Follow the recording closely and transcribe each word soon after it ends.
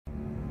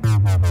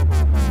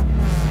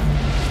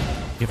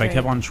If I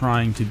kept on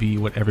trying to be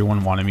what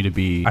everyone wanted me to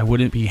be, I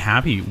wouldn't be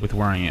happy with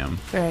where I am.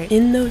 Right.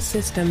 In those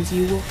systems,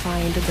 you will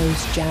find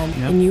those gems,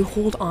 and you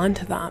hold on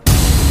to them.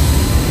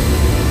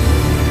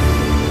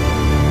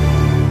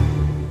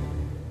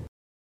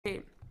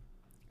 Wait.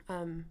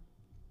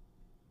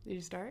 Did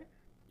you start?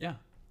 Yeah.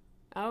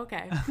 Oh,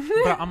 okay.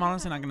 But I'm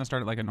honestly not going to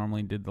start it like I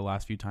normally did the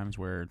last few times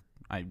where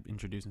I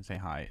introduce and say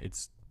hi.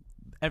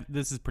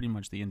 This is pretty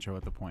much the intro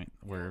at the point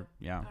where,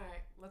 All right.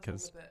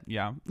 Let's go with it.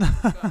 Yeah.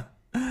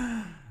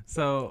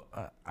 So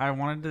I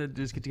wanted to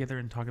just get together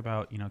and talk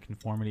about,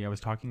 conformity. I was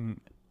thinking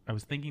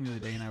the other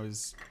day, and I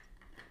was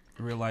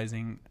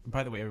realizing,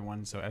 by the way,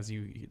 everyone, so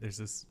there's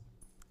this,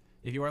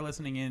 if you are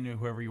listening in, or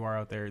whoever you are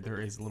out there, there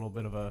is a little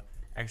bit of a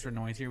extra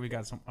noise here. We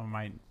got some of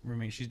my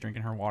roommate, she's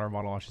drinking her water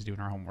bottle while she's doing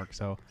her homework.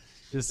 So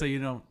just so you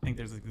don't think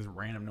there's like this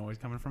random noise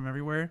coming from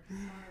everywhere,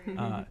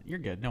 you're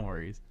good. No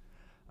worries.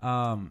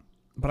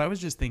 But I was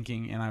just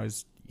thinking, and I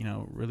was,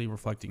 really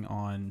reflecting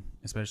on,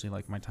 especially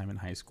like my time in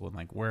high school and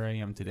like where I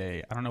am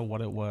today. I don't know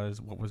what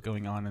was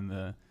going on in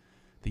the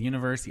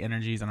universe, the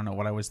energies. I don't know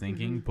what I was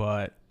thinking,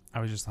 but I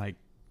was just like,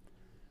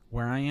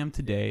 where I am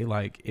today,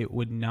 like it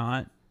would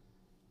not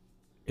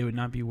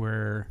be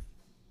where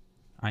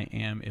I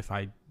am if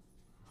I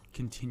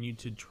continued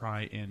to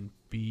try and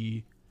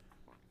be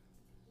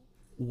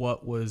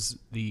what was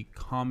the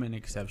common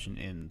exception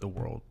in the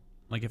world.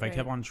 Like if I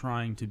kept on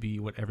trying to be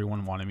what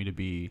everyone wanted me to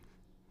be,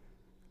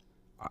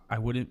 I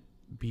wouldn't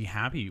be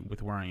happy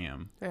with where I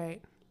am.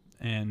 Right.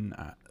 And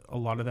a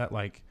lot of that,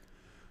 like,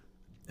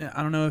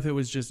 I don't know if it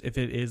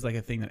is like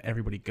a thing that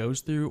everybody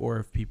goes through, or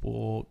if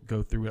people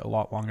go through it a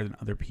lot longer than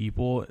other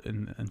people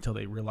until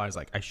they realize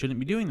like, I shouldn't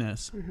be doing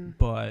this.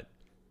 But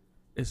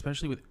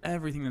especially with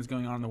everything that's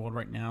going on in the world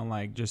right now,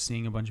 like just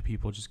seeing a bunch of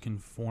people just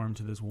conform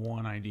to this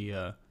one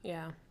idea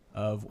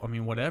of,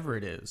 whatever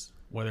it is,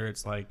 whether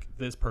it's like,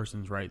 this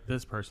person's right,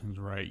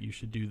 you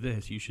should do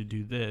this, you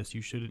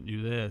shouldn't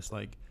do this.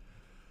 Like,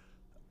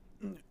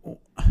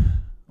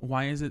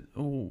 why is it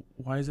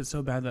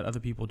so bad that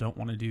other people don't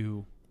want to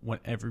do what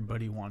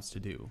everybody wants to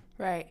do?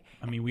 Right.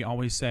 We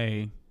always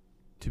say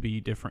to be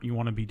different, you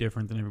want to be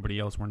different than everybody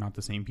else. We're not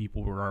the same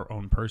people. We're our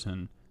own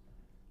person.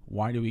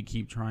 Why do we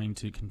keep trying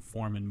to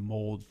conform and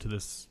mold to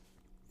this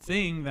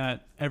thing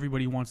that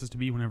everybody wants us to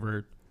be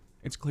whenever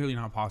it's clearly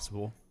not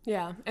possible?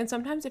 Yeah. And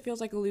sometimes it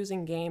feels like a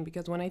losing game,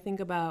 because when I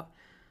think about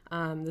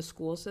the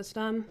school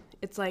system,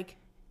 it's like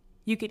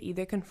you could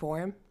either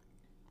conform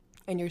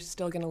and you're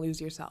still going to lose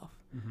yourself.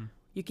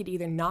 You could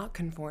either not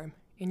conform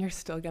and you're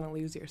still going to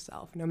lose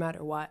yourself no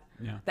matter what.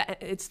 Yeah.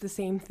 It's the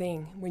same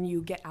thing when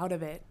you get out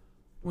of it.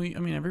 Well,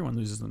 everyone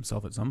loses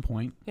themselves at some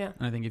point. Yeah.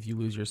 And I think if you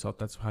lose yourself,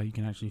 that's how you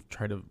can actually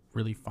try to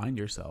really find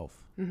yourself.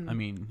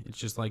 It's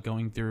just like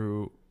going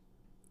through,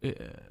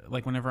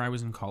 like whenever I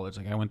was in college,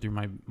 like I went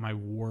through my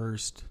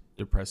worst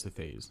depressive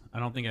phase. I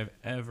don't think I've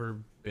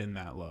ever been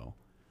that low.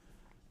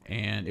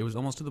 And it was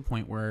almost to the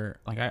point where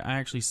like I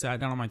actually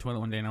sat down on my toilet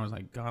one day and I was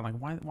like, God, like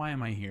why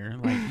am I here?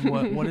 Like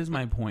what is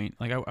my point?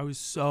 Like I was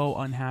so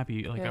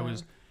unhappy. Like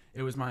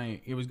it was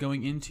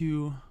going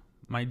into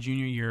my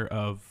junior year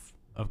of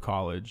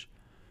college.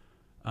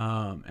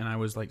 And I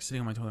was like sitting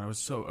on my toilet. I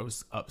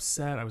was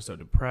upset. I was so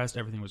depressed.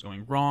 Everything was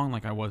going wrong.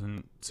 Like I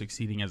wasn't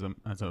succeeding as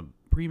a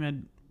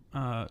pre-med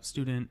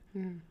student.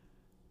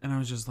 And I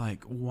was just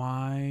like,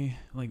 why?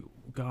 Like,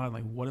 God,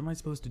 like, what am I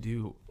supposed to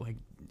do? Like,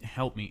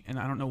 help me. And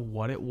I don't know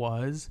what it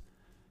was,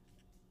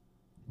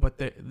 but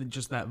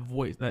just that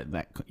voice,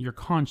 that your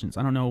conscience.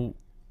 I don't know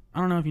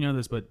if you know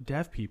this, but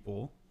deaf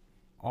people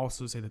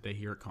also say that they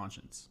hear a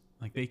conscience.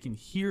 Like, they can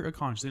hear a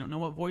conscience. They don't know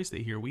what voice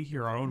they hear. We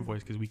hear our own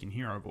voice because we can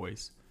hear our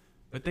voice.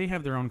 But they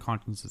have their own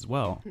conscience as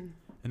well.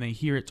 And they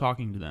hear it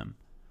talking to them.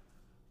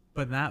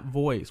 But that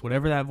voice,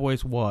 whatever that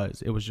voice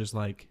was, it was just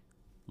like,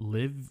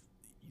 live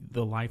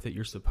the life that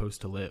you're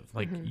supposed to live.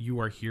 Like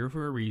you are here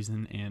for a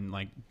reason, and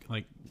like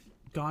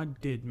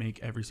God did make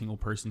every single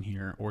person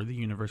here, or the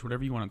universe,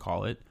 whatever you want to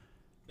call it.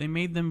 They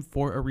made them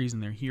for a reason.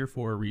 They're here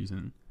for a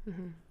reason.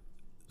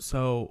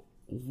 So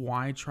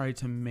why try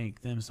to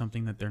make them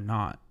something that they're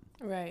not?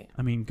 Right.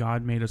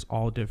 God made us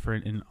all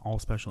different and all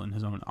special in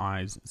his own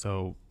eyes.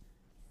 So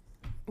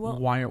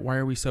why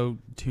are we so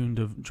tuned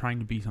to trying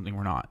to be something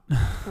we're not?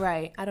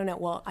 Right. I don't know.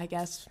 Well, I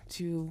guess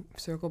to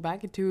circle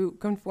back to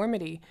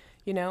conformity,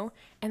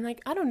 and like,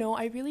 I don't know,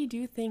 I really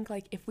do think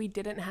like if we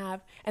didn't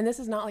have, and this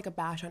is not like a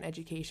bash on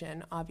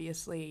education,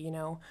 obviously,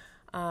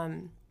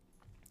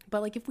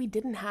 but like if we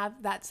didn't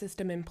have that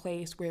system in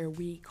place where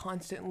we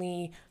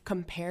constantly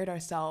compared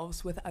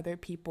ourselves with other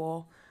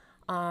people,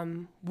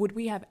 would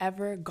we have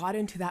ever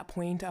gotten to that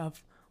point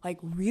of like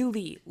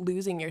really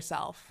losing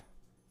yourself?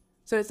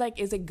 So it's like,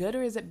 is it good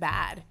or is it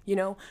bad?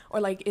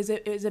 Or like, is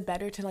it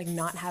better to like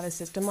not have a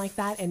system like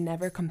that and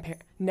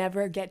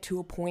never get to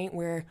a point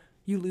where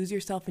you lose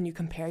yourself and you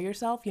compare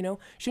yourself?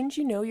 Shouldn't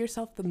you know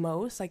yourself the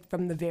most, like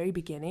from the very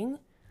beginning?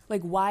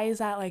 Like, why is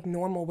that like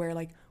normal where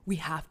like we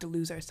have to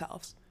lose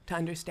ourselves to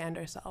understand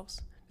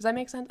ourselves? Does that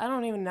make sense? I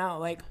don't even know.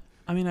 Like,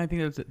 I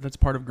think that's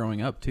part of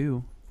growing up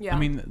too. Yeah. I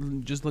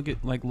mean, just look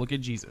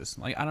at Jesus.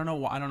 Like, I don't know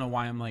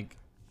why I'm like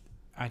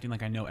acting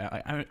like I know.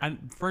 I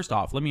first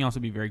off, let me also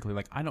be very clear.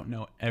 Like, I don't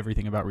know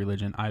everything about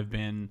religion.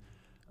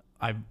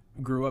 I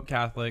grew up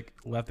Catholic,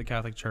 left the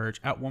Catholic Church.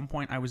 At one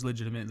point, I was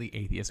legitimately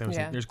atheist. I was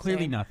like, there's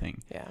clearly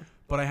nothing. Yeah.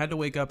 But I had to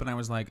wake up and I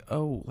was like,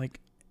 oh, like,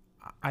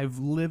 I've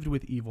lived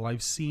with evil.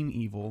 I've seen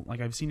evil.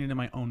 Like, I've seen it in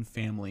my own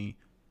family.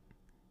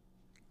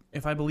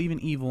 If I believe in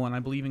evil and I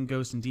believe in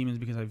ghosts and demons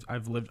because I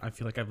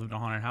feel like I've lived in a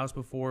haunted house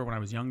before when I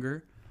was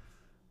younger,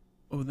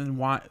 well, then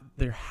why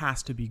there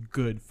has to be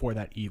good for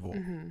that evil.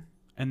 Mm-hmm.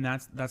 And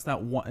that's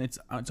that one. It's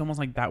almost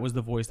like that was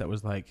the voice that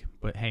was like,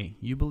 but hey,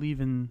 you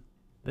believe in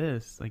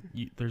this, like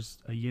there's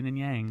a yin and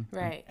yang.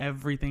 Right. Like,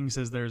 everything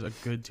says there's a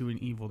good to an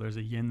evil. There's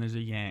a yin, there's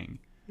a yang.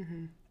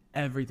 Mm-hmm.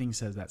 Everything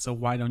says that. So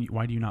why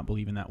do you not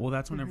believe in that? Well,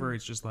 that's whenever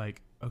it's just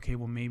like, okay,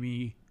 well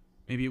maybe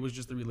it was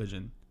just the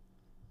religion.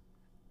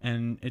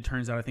 And it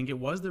turns out I think it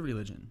was the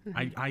religion.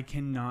 Mm-hmm. I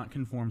cannot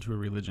conform to a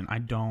religion. I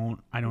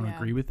don't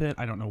agree with it.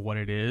 I don't know what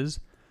it is.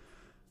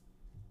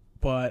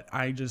 But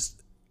I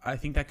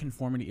think that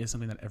conformity is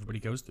something that everybody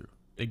goes through.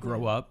 They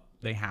grow up.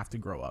 They have to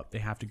grow up. They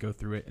have to go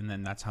through it, and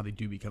then that's how they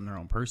do become their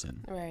own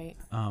person. Right.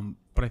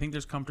 But I think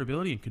there's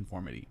comfortability in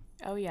conformity.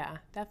 Oh, yeah,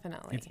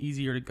 definitely. It's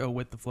easier to go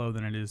with the flow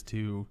than it is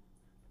to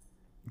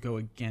go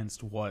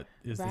against what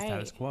is the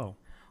status quo.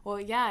 Well,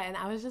 yeah, and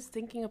I was just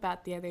thinking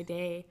about the other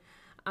day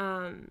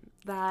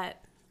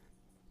that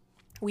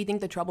we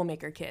think the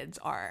troublemaker kids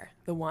are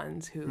the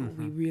ones who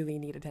we really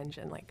need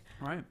attention, like,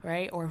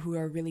 right? Or who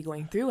are really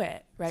going through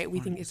it, right? We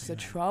think it's the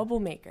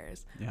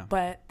troublemakers. Yeah.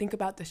 But think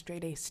about the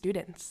straight A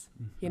students,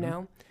 you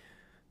know,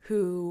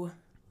 who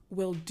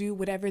will do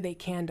whatever they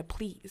can to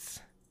please.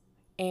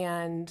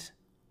 And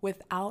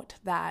without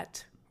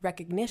that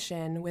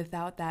recognition,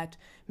 without that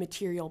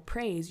material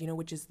praise, you know,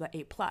 which is the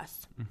A+,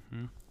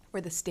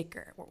 or the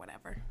sticker or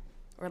whatever,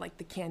 or like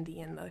the candy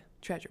in the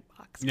treasure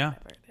box,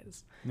 whatever it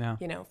is,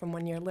 you know, from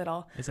when you're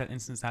little. It's that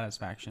instant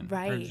satisfaction.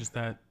 Right. Or just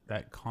that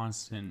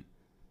constant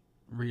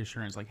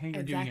reassurance, like, hey,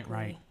 you're doing it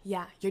right.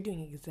 Yeah, you're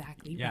doing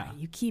exactly right.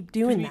 You keep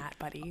doing that,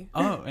 buddy.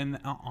 Oh, and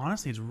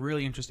honestly, it's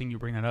really interesting you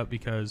bring that up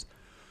because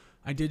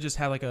I did just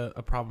have like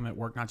a problem at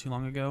work not too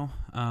long ago,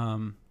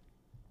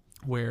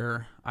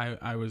 where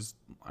I was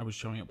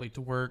showing up late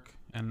to work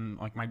and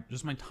like my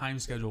time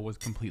schedule was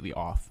completely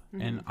off.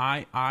 And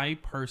I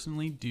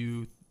personally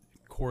do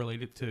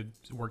correlate it to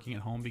working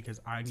at home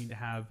because I need to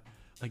have,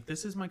 like,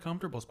 this is my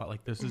comfortable spot.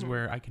 Like, this is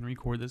where I can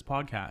record this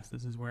podcast.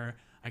 This is where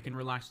I can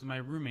relax with my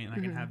roommate and I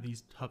can have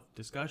these tough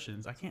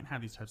discussions. I can't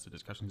have these types of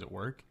discussions at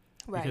work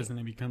because then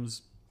it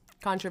becomes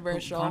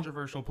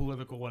controversial,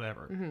 political,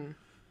 whatever.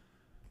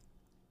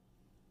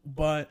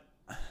 But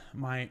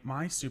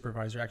my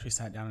supervisor actually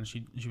sat down and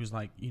she was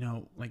like, you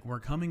know, like, we're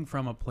coming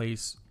from a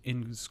place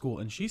in school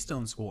and she's still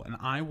in school and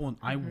I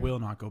will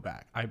not go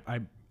back.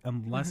 I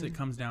unless it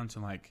comes down to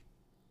like,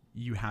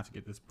 you have to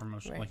get this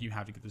promotion, like you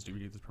have to get this degree,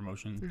 get this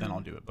promotion, then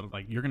I'll do it. But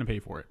like, you're going to pay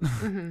for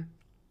it.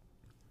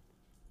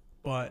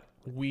 But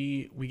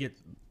we get,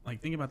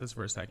 like, think about this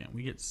for a second.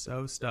 We get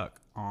so stuck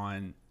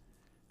on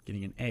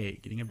getting an A,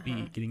 getting a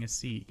B, getting a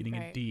C, getting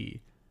a D.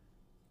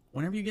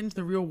 Whenever you get into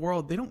the real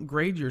world, they don't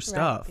grade your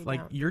stuff. Like,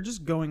 you're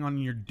just going on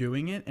and you're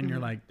doing it and you're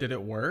like, did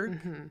it work?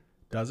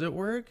 Does it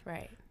work?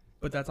 Right.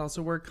 But that's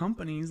also where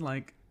companies,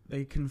 like,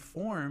 they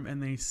conform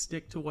and they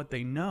stick to what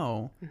they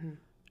know.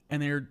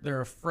 And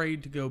they're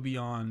afraid to go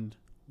beyond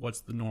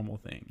what's the normal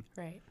thing.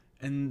 Right.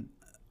 And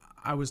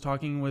I was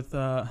talking with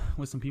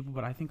some people,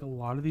 but I think a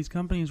lot of these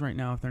companies right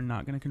now, if they're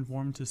not going to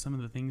conform to some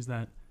of the things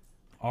that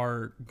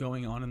are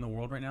going on in the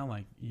world right now,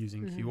 like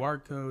using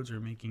QR codes or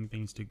making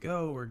things to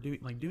go or doing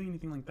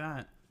anything like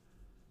that,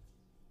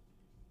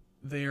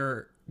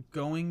 they're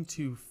going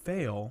to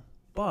fail.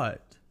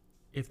 But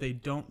if they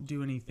don't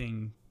do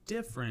anything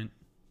different,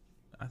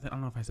 I don't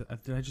know if I said,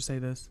 did I just say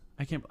this?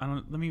 Let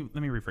me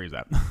rephrase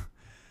that.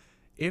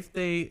 If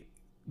they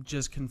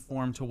just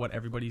conform to what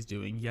everybody's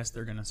doing, yes,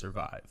 they're going to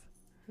survive.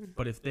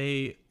 But if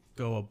they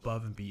go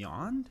above and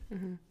beyond,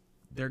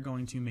 they're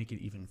going to make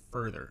it even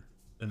further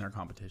than their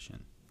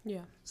competition.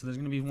 Yeah. So there's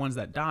going to be ones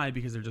that die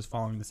because they're just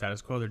following the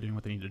status quo. They're doing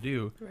what they need to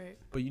do. Right.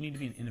 But you need to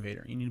be an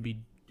innovator. You need to be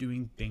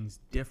doing things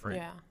different.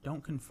 Yeah.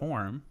 Don't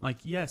conform. Like,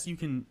 yes, you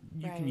can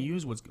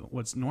use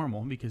what's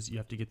normal because you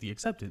have to get the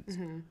acceptance.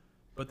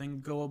 But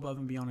then go above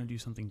and beyond and do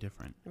something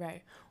different.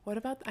 Right. What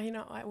about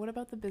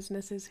the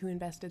businesses who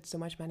invested so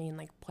much money in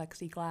like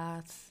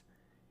plexiglass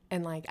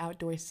and like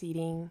outdoor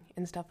seating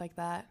and stuff like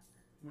that?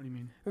 What do you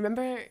mean?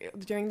 Remember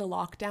during the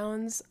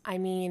lockdowns? I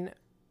mean,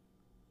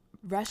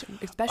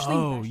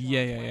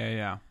 especially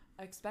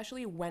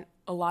especially when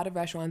a lot of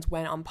restaurants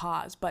went on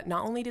pause. But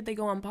not only did they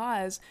go on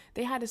pause,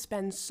 they had to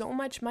spend so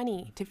much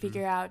money to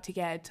figure out to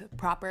get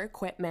proper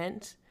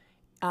equipment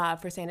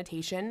for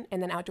sanitation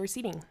and then outdoor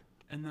seating.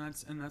 And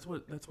that's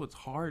what's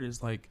hard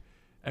is like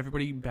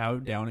everybody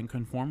bowed down and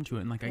conformed to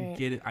it. And like, I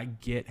get it. I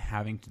get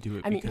having to do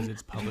it because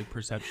it's public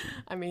perception.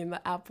 I mean,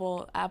 the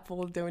Apple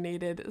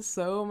donated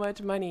so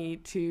much money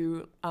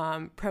to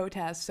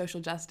protest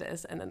social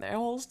justice, and then their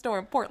whole store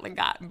in Portland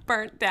got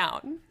burnt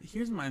down.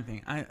 Here's my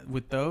thing.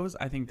 With those,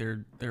 I think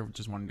they're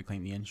just wanting to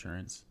claim the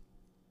insurance.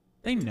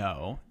 They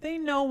know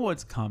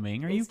what's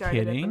coming. Are you kidding?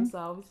 They started it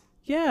themselves.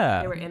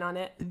 Yeah, they were in on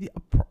it.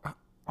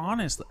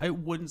 Honestly, it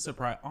would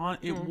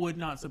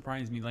not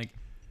surprise me. Like,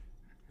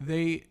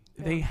 they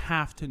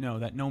have to know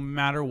that no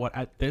matter what,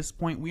 at this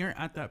point, we are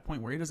at that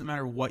point where it doesn't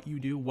matter what you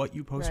do, what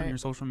you post on your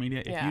social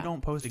media. If you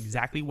don't post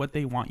exactly what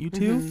they want you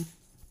to,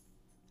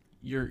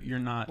 you're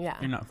not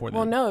for them.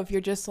 Well, no, if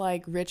you're just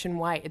like rich and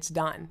white, it's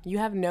done. You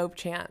have no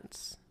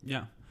chance.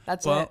 Yeah.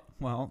 That's it.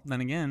 Well,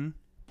 then again,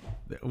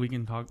 we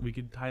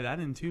could tie that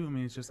in too. I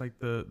mean, it's just like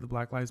the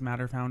Black Lives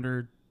Matter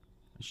founder.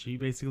 She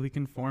basically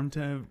conformed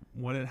to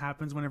what it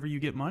happens whenever you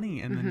get money,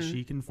 and then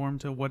she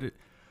conformed to what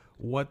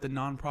the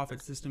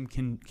nonprofit system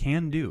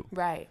can do.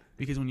 Right.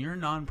 Because when you're a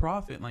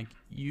nonprofit,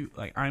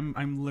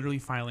 I'm literally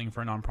filing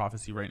for a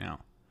nonprofit right now,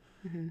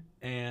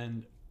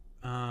 and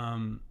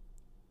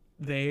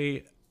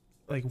they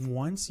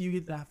once you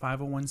get that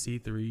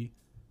 501c3,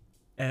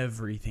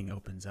 everything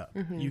opens up.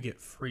 You get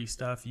free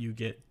stuff, you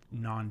get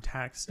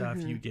non-tax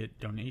stuff, you get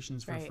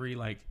donations for free.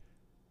 Like,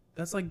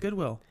 that's like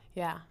Goodwill.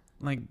 Yeah.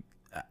 Like,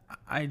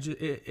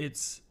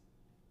 it's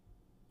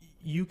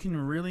you can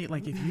really,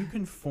 like, if you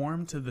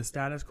conform to the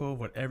status quo of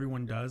what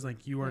everyone does,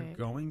 like, you are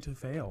going to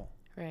fail.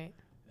 Right.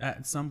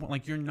 At some point,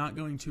 like, you're not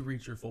going to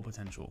reach your full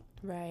potential.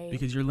 Right.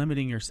 Because you're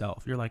limiting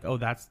yourself. You're like, oh,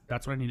 that's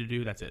what I need to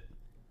do. That's it.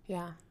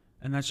 Yeah.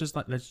 And that's just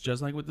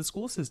like with the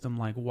school system.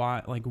 Like,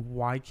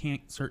 why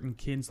can't certain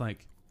kids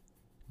like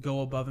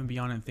go above and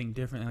beyond and think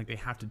differently? Like, they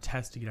have to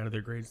test to get out of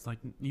their grades. Like,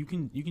 you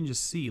can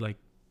just see, like,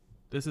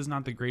 this is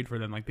not the grade for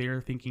them. Like, they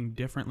are thinking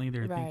differently.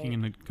 They're thinking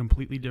in a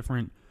completely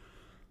different,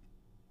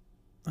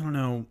 I don't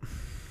know.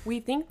 We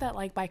think that,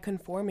 like, by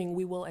conforming,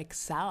 we will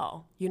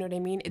excel. You know what I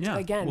mean? It's,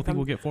 again,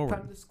 we'll get forward.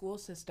 From the school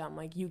system.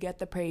 Like, you get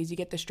the praise, you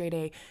get the straight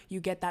A, you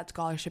get that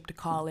scholarship to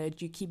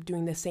college, you keep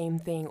doing the same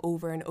thing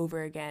over and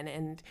over again,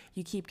 and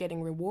you keep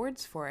getting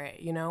rewards for it,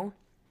 you know?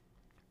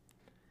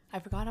 I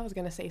forgot I was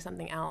going to say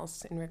something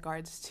else in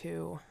regards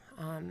to,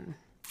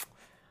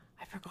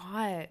 I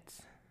forgot.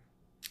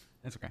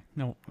 That's okay.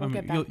 No,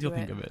 you'll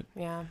think of it.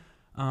 Yeah.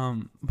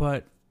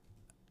 But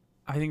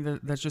I think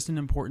that's just an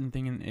important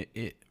thing, and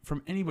it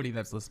from anybody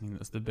that's listening to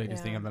this, the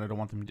biggest thing that I don't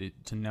want them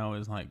to know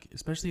is, like,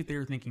 especially if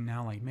they're thinking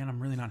now, like, man, I'm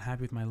really not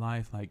happy with my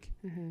life. Like,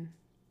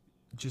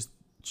 just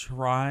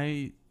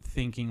try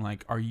thinking,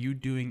 like, are you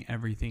doing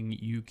everything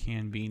you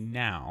can be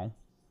now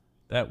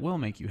that will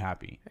make you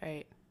happy?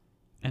 Right.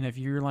 And if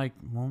you're like,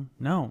 well,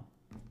 no,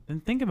 then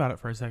think about it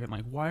for a second.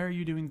 Like, why are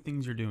you doing the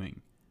things you're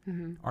doing?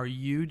 Are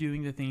you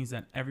doing the things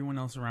that everyone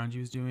else around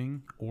you is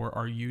doing, or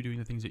are you doing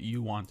the things that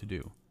you want to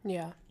do?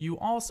 Yeah. You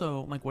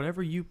also, like,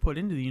 whatever you put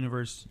into the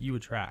universe, you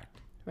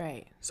attract.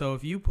 Right. So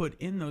if you put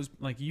in those,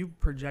 like, you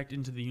project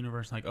into the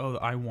universe, like, oh,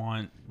 I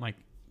want, like,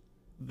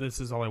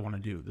 this is all I want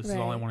to do. This is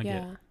all I want to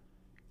get.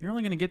 You're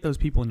only going to get those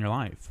people in your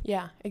life.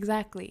 Yeah,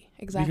 exactly.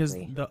 Because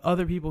the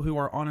other people who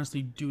are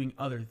honestly doing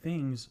other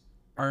things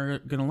are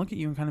going to look at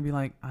you and kind of be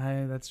like,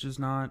 that's just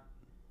not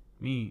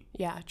me.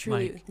 Yeah,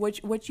 truly. Like,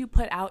 what you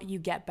put out, you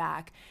get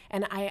back.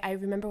 And I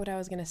remember what I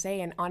was going to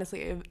say, and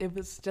honestly, it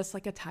was just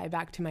like a tie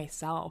back to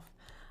myself.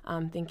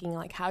 Thinking,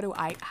 like, how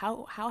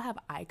have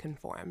I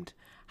conformed?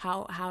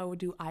 How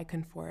do I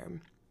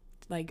conform,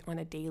 like, on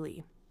a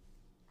daily?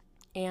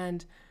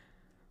 And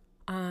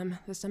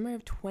the summer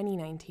of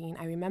 2019,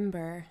 I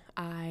remember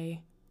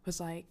I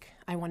was like,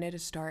 I wanted to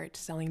start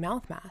selling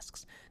mouth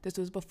masks. This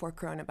was before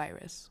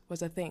coronavirus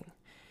was a thing.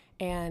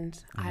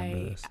 And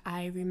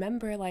I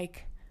remember,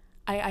 like,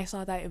 I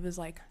saw that it was,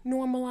 like,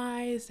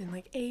 normalized in,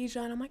 like,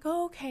 Asia, and I'm like,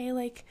 oh, okay,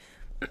 like,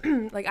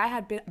 like, I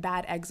had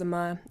bad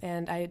eczema,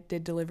 and I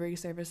did delivery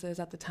services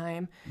at the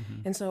time.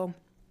 And so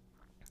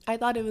I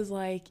thought it was,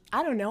 like,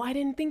 I don't know, I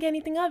didn't think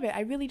anything of it.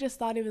 I really just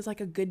thought it was,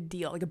 like, a good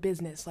deal, like a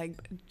business, like,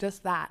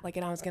 just that, like,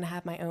 and I was going to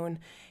have my own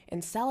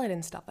and sell it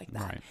and stuff like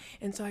that. Right.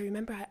 And so I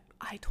remember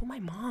I told my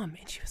mom,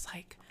 and she was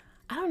like,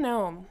 I don't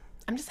know,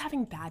 I'm just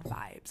having bad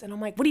vibes. And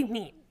I'm like, what do you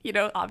mean? You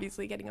know,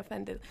 obviously getting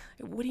offended.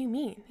 What do you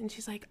mean? And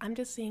she's like, I'm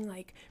just seeing,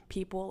 like,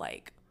 people,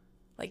 like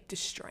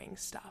destroying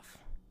stuff.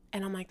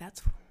 And I'm like,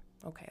 that's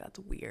okay, that's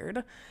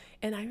weird.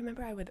 And I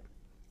remember I would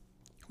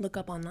look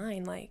up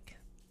online, like,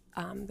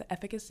 the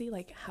efficacy,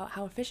 like,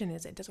 how efficient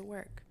is it? Does it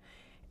work?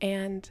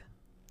 And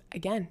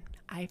again,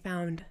 I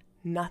found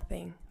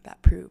nothing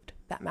that proved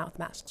that mouth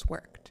masks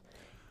worked.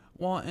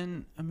 Well,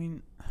 and I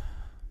mean,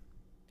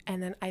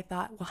 and then I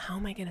thought, well, how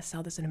am I going to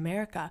sell this in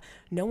America?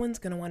 No one's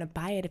going to want to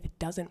buy it if it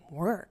doesn't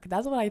work.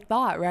 That's what I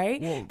thought, right?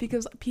 Well,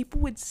 because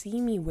people would see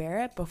me wear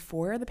it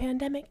before the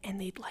pandemic, and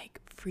they'd, like,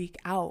 freak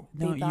out.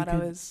 They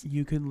thought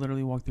you could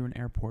literally walk through an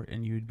airport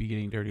and you would be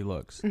getting dirty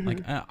looks.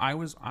 Like,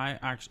 I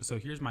actually, so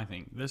here's my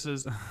thing. This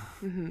is,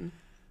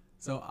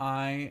 so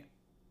I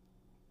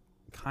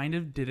kind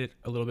of did it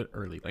a little bit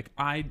early. Like,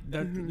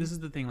 this is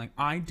the thing. Like,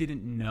 I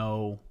didn't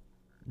know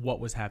what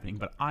was happening,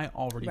 but I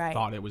already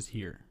thought it was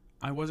here.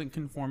 I wasn't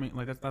conforming,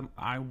 like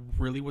I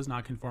really was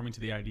not conforming to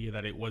the idea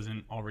that it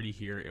wasn't already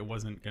here. It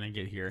wasn't going to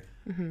get here.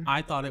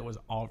 I thought it was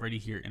already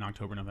here in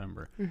October,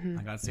 November.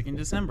 I got sick in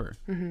December.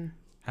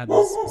 Had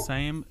the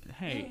same,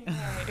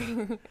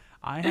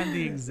 I had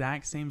the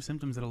exact same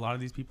symptoms that a lot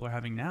of these people are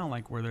having now,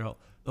 like where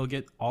they'll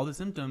get all the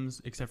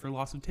symptoms except for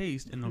loss of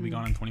taste, and they'll be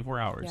gone in 24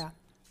 hours. Yeah.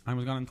 I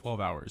was gone in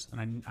 12 hours,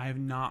 and I have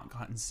not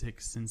gotten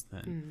sick since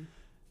then.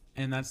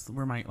 And that's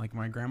where my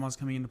grandma's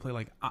coming into play.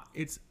 Like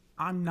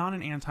I'm not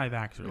an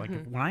anti-vaxxer. Like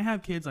when I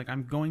have kids, like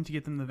I'm going to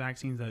get them the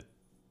vaccines that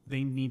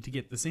they need to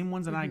get, the same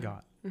ones that I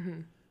got.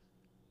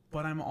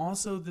 But I'm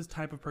also this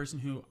type of person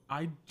who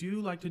I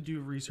do like to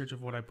do research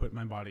of what I put in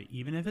my body,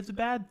 even if it's a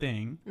bad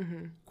thing,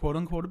 quote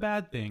unquote a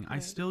bad thing. I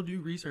still do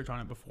research on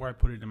it before I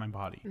put it in my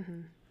body.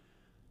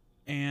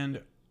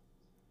 And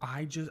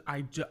I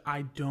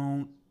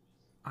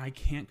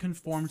can't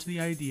conform to the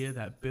idea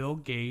that Bill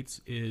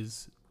Gates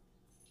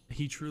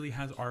he truly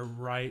has our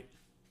right,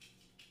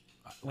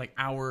 like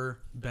our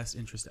best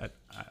interest at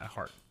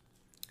heart.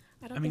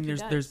 I mean,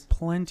 there's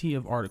plenty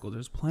of articles,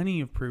 there's plenty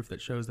of proof that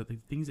shows that the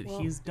things that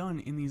he's done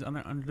in these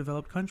other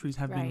underdeveloped countries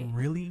have been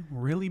really,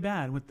 really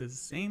bad, with the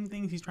same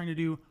things he's trying to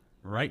do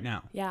right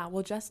now. Yeah,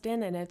 well,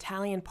 Justin, an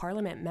Italian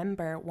parliament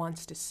member,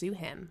 wants to sue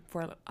him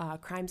for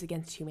crimes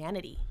against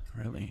humanity.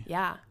 Really?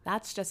 Yeah,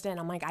 that's just in.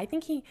 I'm like, I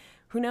think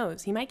who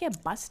knows? He might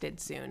get busted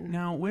soon.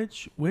 Now,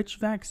 which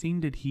vaccine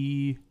did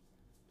he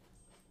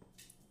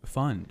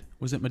fund?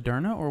 Was it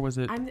Moderna or was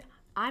it?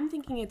 I'm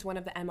thinking it's one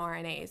of the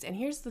mRNAs. And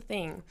here's the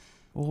thing.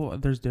 Well,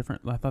 there's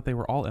different. I thought they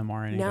were all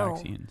mRNA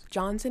vaccines.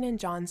 Johnson &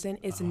 Johnson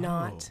is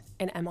not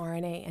an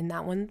mRNA, and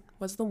that one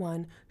was the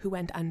one who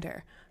went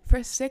under.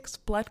 For 6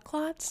 blood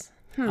clots?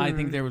 I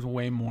think there was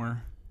way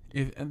more.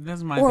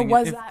 That's my or thing.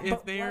 Was that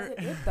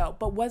it, though?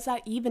 But was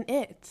that even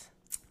it?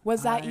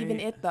 Was that even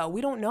it, though?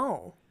 We don't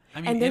know.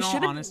 I mean, in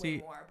all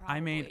honesty, I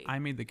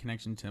made the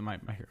connection to my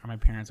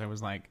parents. I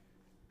was like,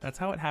 that's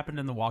how it happened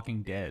in The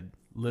Walking Dead.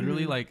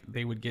 Literally, like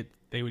they would get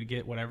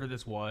whatever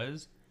this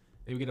was.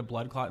 They would get a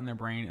blood clot in their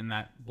brain, and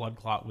that blood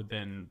clot would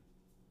then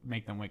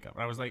make them wake up.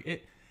 I was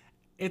like,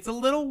 it's a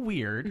little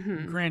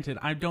weird. Granted,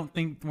 I don't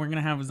think we're going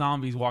to have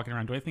zombies walking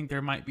around. Do I think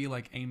there might be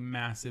like a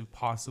massive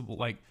possible,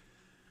 like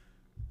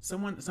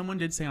someone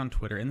did say on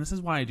Twitter, and this is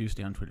why I do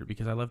stay on Twitter,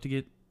 because I love to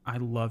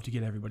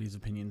get everybody's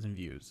opinions and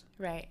views.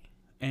 Right.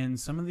 And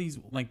some of these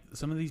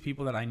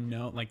people that I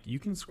know, like you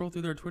can scroll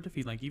through their Twitter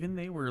feed, like even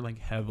they were like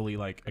heavily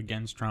like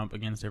against Trump,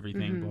 against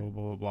everything, blah,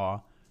 blah, blah,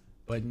 blah.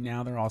 But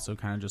now they're also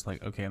kind of just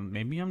like, okay,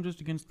 maybe I'm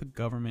just against the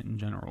government in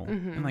general.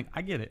 And like,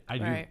 I get it. I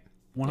do.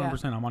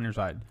 100%. I'm on your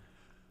side.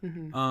 I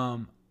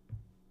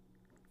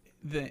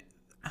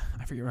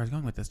forget where I was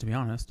going with this, to be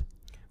honest.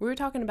 We were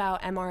talking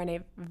about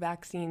mRNA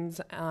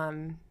vaccines,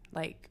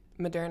 like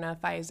Moderna,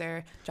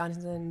 Pfizer,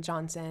 Johnson &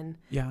 Johnson,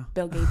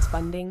 Bill Gates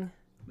funding.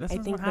 That's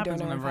what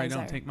happens whenever I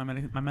don't take my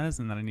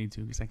medicine that I need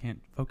to, because I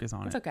can't focus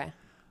on it. It's okay.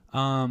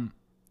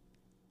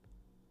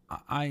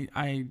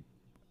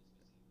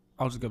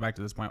 I'll just go back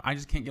to this point. I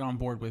just can't get on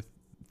board with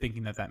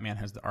thinking that man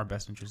has our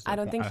best interest. I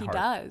don't think he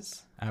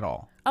does at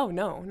all. Oh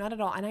no, not at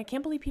all. And I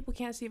can't believe people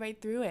can't see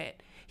right through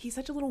it. He's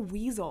such a little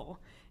weasel.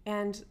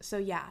 And so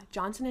yeah,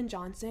 Johnson &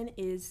 Johnson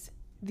is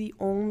the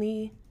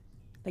only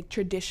like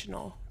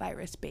traditional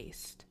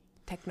virus-based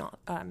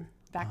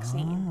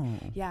vaccine.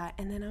 Oh. Yeah,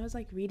 and then I was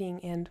like reading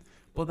and.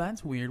 Well,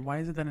 that's weird. Why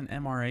is it that an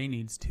mRNA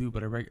needs 2,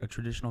 but a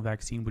traditional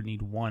vaccine would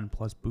need 1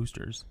 plus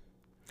boosters?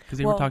 Because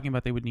they were talking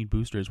about they would need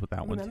boosters with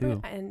that one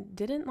too. And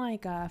didn't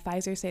like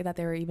Pfizer say that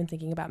they were even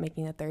thinking about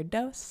making a 3rd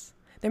dose?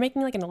 They're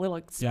making like a little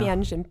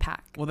expansion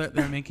pack. Well,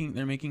 they're making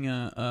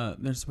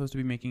they're supposed to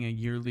be making a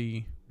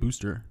yearly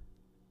booster.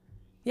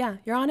 Yeah,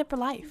 you're on it for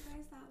life. You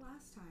guys that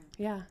last time.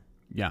 Yeah.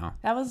 Yeah.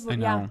 That was I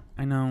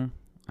know.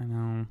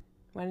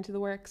 Went into the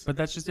works. But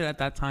that's just it. At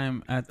that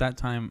time.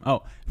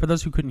 Oh, for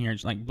those who couldn't hear,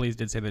 like Blaze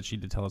did say that she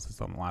did tell us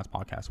this on the last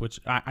podcast, which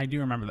I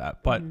do remember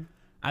that. But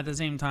at the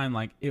same time,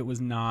 like it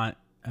was not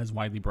as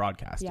widely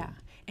broadcasted. Yeah.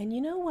 And you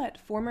know what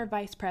former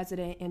vice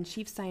president and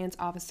chief science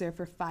officer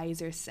for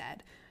Pfizer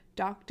said?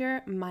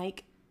 Dr.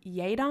 Mike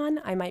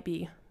Yeadon, I might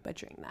be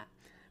butchering that,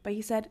 but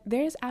he said,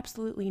 "There's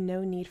absolutely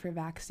no need for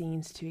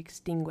vaccines to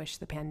extinguish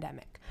the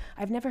pandemic.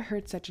 I've never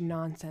heard such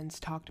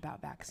nonsense talked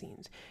about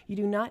vaccines. You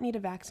do not need to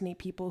vaccinate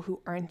people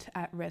who aren't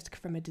at risk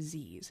from a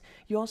disease.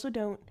 You also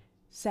don't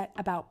set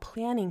about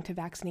planning to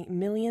vaccinate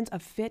millions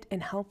of fit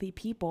and healthy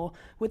people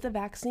with a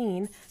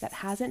vaccine that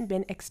hasn't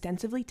been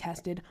extensively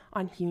tested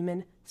on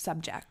human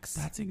subjects."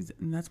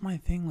 That's my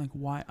thing. Like,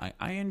 why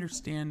I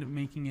understand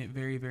making it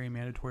very, very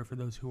mandatory for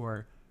those who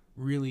are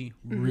really,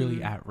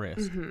 really at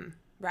risk.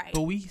 Right.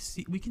 But we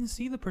can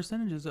see the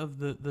percentages of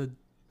the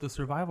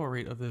survival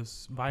rate of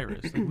this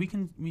virus. Like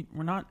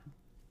we're not.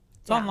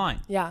 It's online.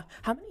 Yeah.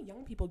 How many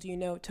young people do you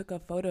know took a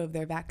photo of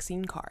their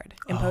vaccine card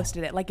and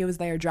posted it like it was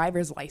their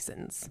driver's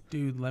license?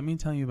 Dude, let me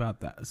tell you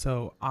about that.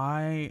 So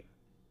I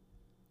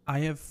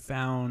have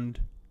found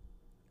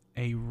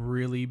a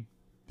really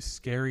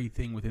scary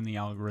thing within the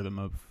algorithm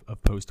of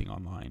posting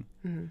online.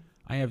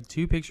 I have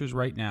 2 pictures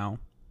right now,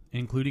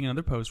 including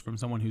another post from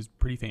someone who's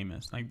pretty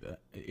famous. Like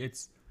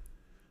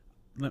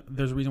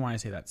there's a reason why I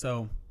say that.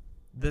 So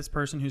this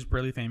person who's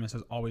really famous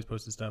has always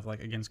posted stuff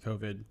like against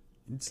COVID.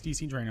 It's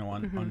DC Drano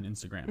on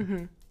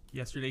Instagram.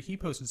 Yesterday he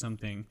posted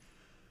something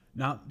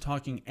not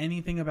talking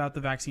anything about the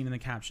vaccine in the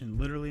caption.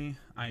 Literally,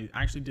 I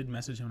actually did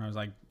message him and I was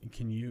like,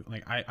 can you,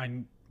 like,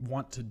 I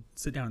want to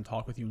sit down and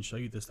talk with you and show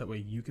you this. That way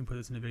you can put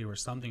this in a video or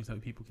something so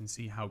that people can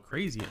see how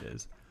crazy it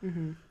is.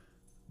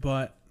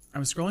 But I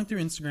was scrolling through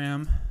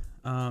Instagram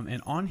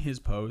and on his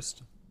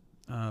post,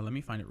 let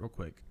me find it real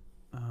quick.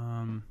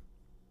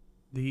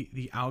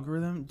 The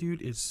algorithm,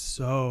 dude, is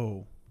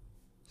so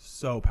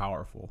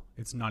powerful.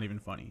 It's not even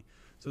funny.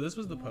 So this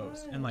was the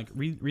post, and like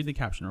read the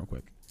caption real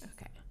quick.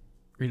 Okay.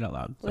 Read it out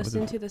loud.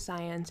 Listen to the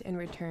science and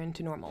return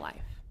to normal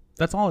life.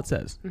 That's all it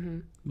says.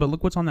 But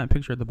look what's on that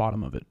picture at the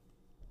bottom of it.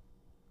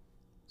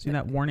 See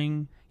that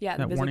warning? Yeah,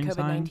 that visit warning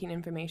COVID-19 sign?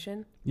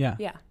 information. Yeah.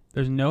 Yeah.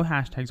 There's no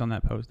hashtags on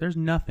that post. There's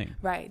nothing.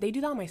 Right. They do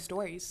that on my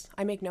stories.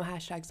 I make no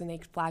hashtags and they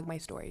flag my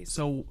stories.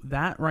 So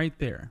that right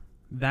there,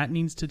 that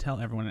needs to tell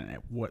everyone. And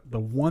what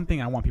the one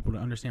thing I want people to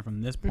understand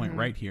from this point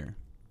right here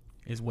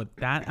is what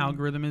that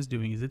algorithm is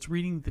doing is it's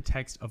reading the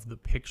text of the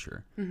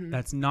picture.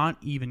 That's not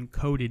even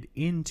coded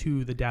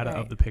into the data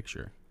of the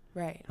picture.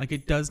 Right. Like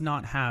it does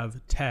not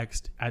have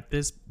text at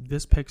this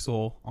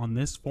pixel on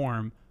this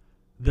form.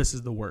 This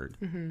is the word.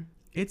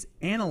 It's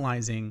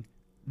analyzing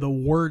the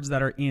words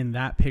that are in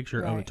that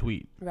picture of a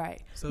tweet.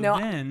 Right. So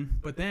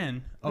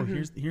then,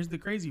 here's the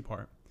crazy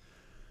part.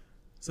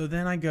 So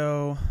then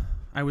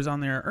I was on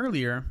there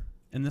earlier,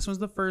 and this was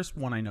the first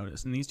one I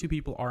noticed. And these two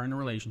people are in a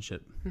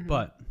relationship,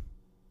 but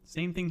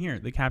same thing here.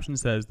 The caption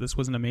says, "This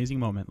was an amazing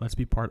moment. Let's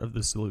be part of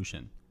the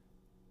solution."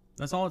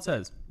 That's all it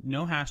says.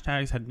 No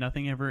hashtags, had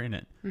nothing ever in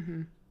it.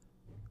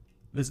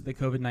 Visit the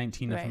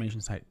COVID-19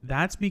 information site.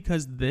 That's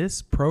because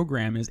this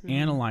program is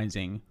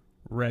analyzing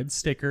red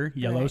sticker,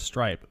 yellow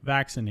stripe,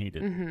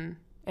 vaccinated.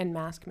 And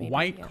mask maybe.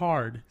 White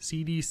card,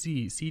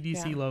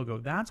 CDC logo.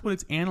 That's what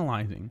it's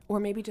analyzing. Or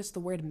maybe just the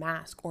word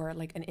mask or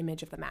like an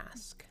image of the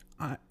mask.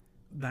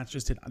 That's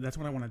just it. That's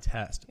what I want to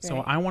test. Right. So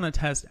I want to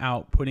test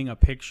out putting a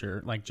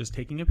picture, like just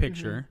taking a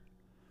picture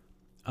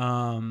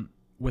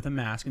with a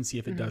mask and see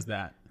if it does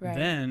that. Right.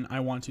 Then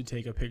I want to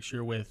take a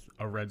picture with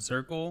a red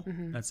circle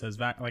that says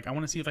like I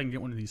want to see if I can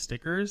get one of these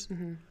stickers.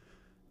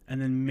 And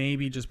then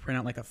maybe just print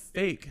out like a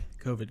fake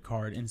COVID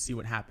card and see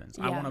what happens.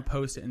 I want to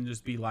post it and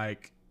just be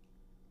like,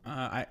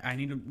 I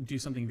need to do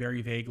something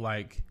very vague,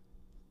 like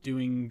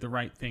doing the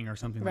right thing or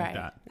something like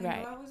that. I know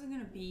I wasn't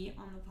going to be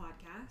on the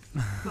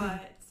podcast,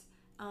 but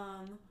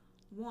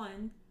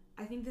one,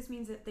 I think this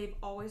means that they've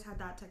always had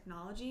that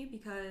technology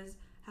because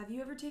have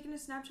you ever taken a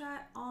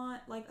Snapchat on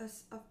like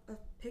a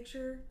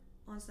picture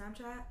on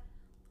Snapchat?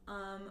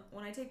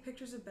 When I take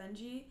pictures of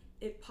Benji,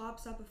 it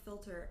pops up a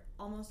filter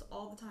almost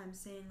all the time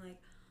saying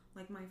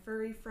like my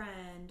furry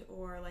friend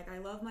or like I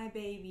love my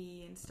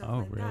baby and stuff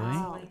like that.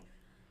 So, like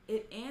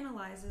it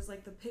analyzes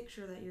like the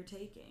picture that you're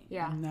taking.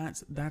 Yeah. And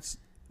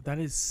that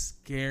is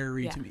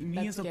scary to me.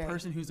 Me as a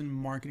person who's in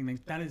marketing,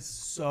 like that is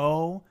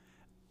so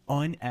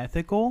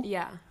unethical.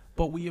 Yeah.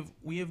 But we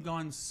have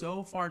gone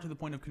so far to the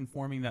point of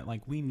conforming that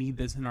like we need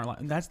this in our life.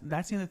 And that's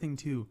the other thing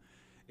too.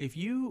 If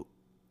you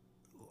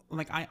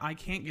like I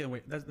can't get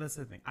away that's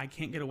the thing. I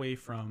can't get away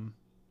from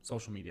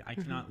social media. I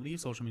cannot leave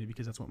social media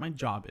because that's what my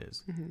job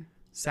is.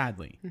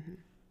 Sadly.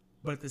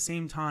 But at the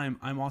same time,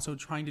 I'm also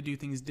trying to do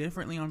things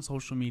differently on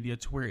social media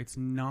to where it's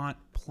not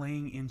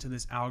playing into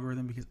this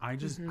algorithm because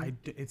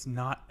it's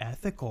not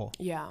ethical.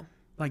 Yeah.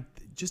 Like,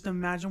 just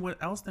imagine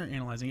what else they're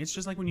analyzing. It's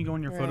just like when you go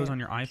in your photos on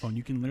your iPhone,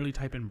 you can literally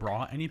type in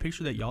bra. Any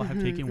picture that y'all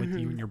have taken with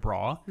you in your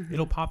bra,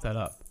 it'll pop that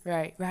up.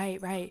 Right.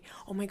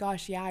 Oh my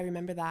gosh, yeah, I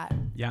remember that.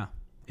 Yeah.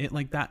 It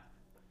like that.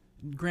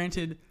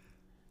 Granted.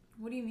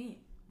 What do you mean?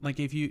 Like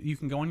if you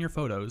can go on your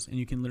photos and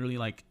you can literally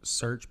like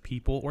search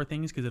people or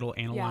things because it'll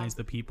analyze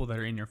the people that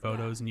are in your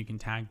photos and you can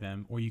tag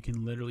them, or you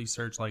can literally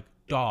search like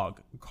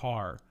dog,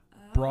 car,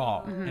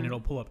 bra, and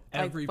it'll pull up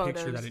every like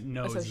picture that it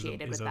knows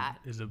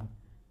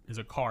is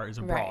a car, is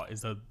a bra,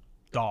 is a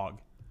dog.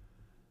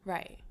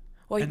 Right.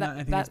 Well, and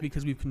I think it's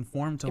because we've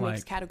conformed to like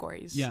makes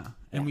categories. Yeah.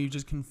 And we've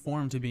just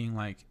conformed to being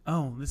like,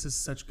 oh, this is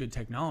such good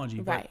technology.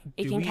 Right. But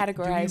it can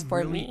categorize for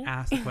really me.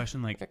 Ask the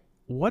question like,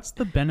 what's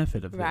the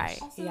benefit of right.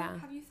 this? Also,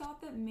 have you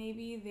thought that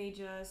maybe they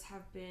just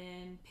have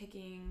been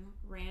picking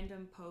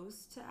random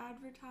posts to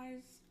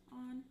advertise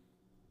on?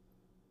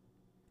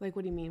 Like,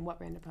 what do you mean?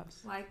 What random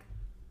posts? Like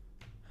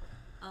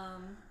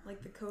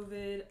the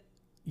COVID.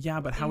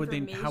 Yeah, but how would they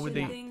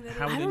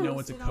know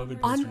it's a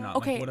COVID post or not?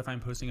 Okay. Like, what if I'm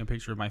posting a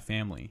picture of my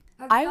family?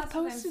 I've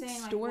posted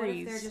stories. Like, what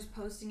if they're just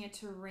posting it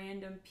to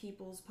random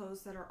people's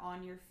posts that are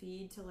on your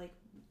feed to like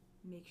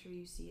make sure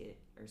you see it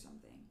or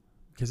something?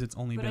 Because it's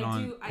only been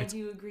on. I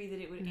do agree that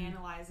it would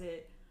analyze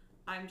it.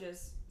 I'm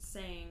just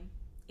saying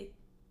it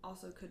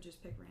also could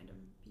just pick random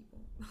people.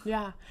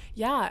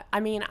 Yeah. I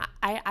mean,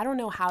 I don't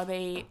know how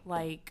they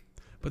like.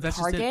 But that's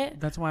Target. just it.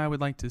 That's why I would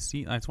like to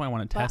see. That's why I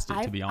want to test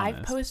it, to be honest.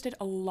 I've posted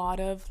a lot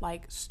of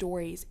like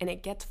stories and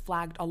it gets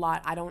flagged a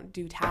lot. I don't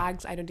do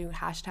tags. I don't do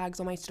hashtags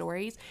on my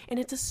stories, and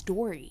it's a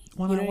story.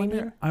 Well, you know what I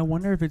mean? I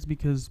wonder if it's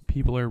because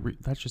people are.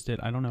 That's just it.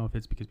 I don't know if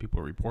it's because people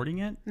are reporting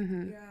it,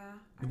 Yeah.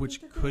 I which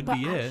think that could they-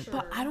 be it.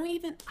 But I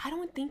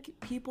don't think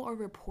people are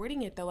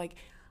reporting it though.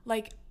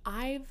 Like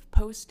I've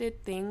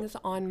posted things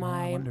on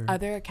my wonder.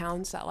 other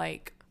accounts that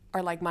like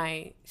are like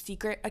my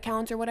secret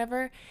accounts or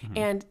whatever, Mm-hmm.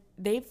 and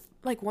they've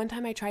like one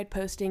time I tried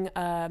posting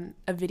a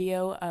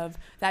video of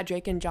that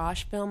Drake and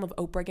Josh film of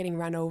Oprah getting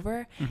run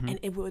over, Mm-hmm. and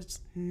it was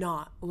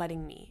not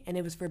letting me, and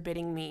it was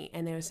forbidding me,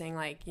 and it was saying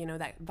like, you know,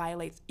 that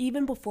violates,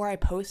 even before I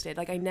posted,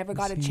 like I never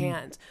got a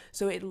chance.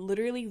 So it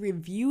literally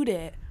reviewed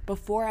it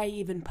before I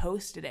even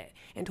posted it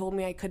and told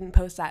me I couldn't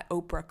post that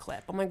Oprah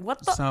clip. I'm like,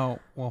 what the? So,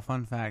 well,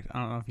 fun fact. I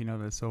don't know if you know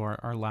this. So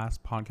our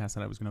last podcast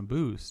that I was going to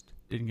boost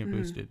didn't get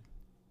boosted.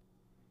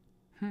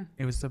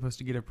 It was supposed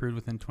to get approved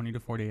within 20 to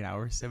 48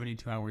 hours.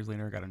 72 hours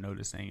later, I got a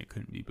notice saying it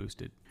couldn't be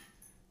boosted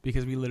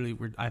because we literally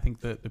were. I think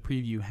the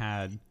preview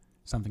had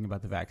something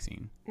about the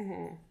vaccine,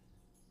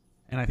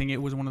 and I think it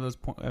was one of those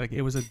like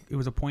it was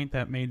a point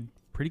that made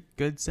pretty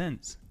good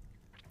sense.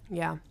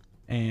 Yeah.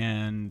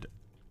 And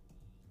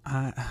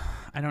I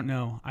don't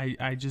know.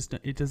 I just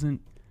it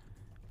doesn't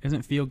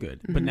feel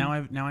good. But now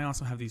I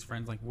also have these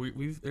friends like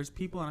we've there's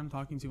people that I'm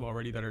talking to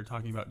already that are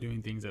talking about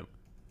doing things that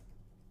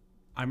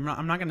I'm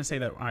not going to say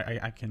that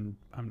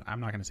I'm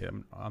not going to say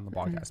them on the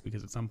podcast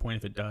because at some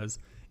point if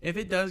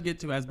it does get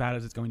to as bad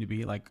as it's going to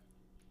be, like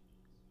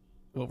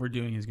what we're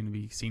doing is going to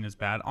be seen as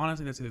bad.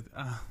 Honestly, that's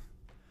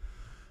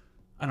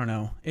I don't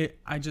know.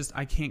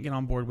 I can't get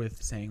on board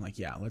with saying like,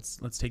 yeah, let's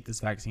take this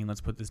vaccine,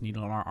 let's put this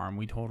needle in our arm.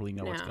 We totally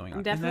know what's going on.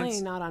 I'm definitely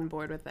not on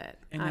board with it.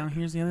 And now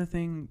here's the other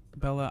thing,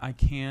 Bella. I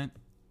can't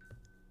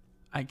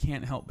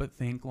help but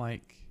think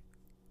like,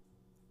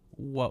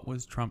 what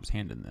was Trump's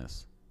hand in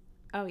this?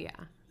 Oh yeah.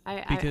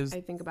 Because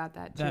I think about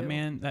that too.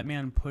 That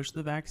man pushed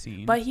the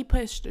vaccine. But he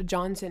pushed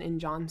Johnson and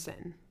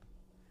Johnson.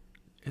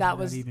 That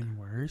was even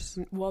worse.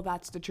 Well,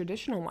 that's the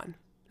traditional one.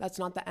 That's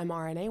not the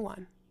mRNA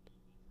one.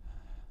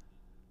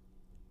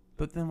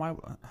 But then why?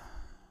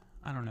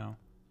 I don't know.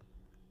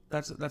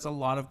 That's a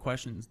lot of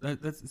questions.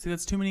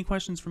 That's too many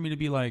questions for me to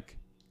be like,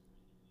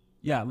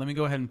 yeah, let me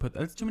go ahead and put that.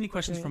 That's too many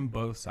questions from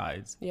both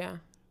sides. Yeah.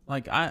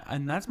 Like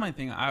and that's my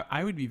thing.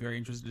 I would be very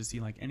interested to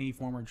see like any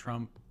former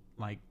Trump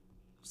like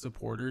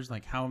supporters,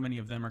 like how many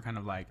of them are kind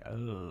of like,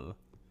 oh,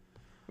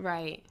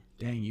 right,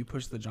 dang, you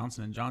pushed the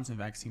Johnson & Johnson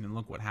vaccine and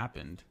look what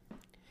happened.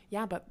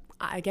 Yeah, but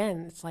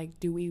again, it's like,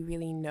 do we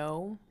really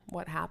know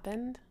what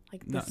happened?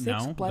 Like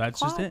the blood that's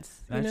clots, just it.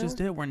 That's just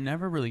it. We're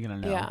never really gonna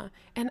know. Yeah,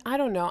 and I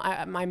don't know.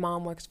 My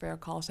mom works for a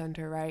call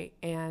center, right?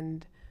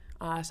 And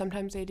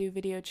sometimes they do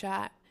video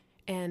chat,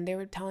 and they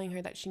were telling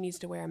her that she needs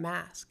to wear a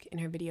mask in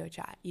her video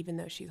chat, even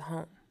though she's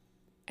home.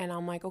 And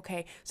I'm like,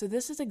 okay, so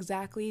this is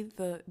exactly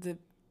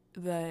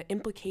the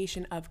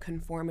implication of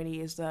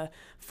conformity, is the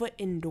foot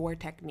in door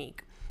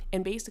technique.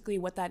 And basically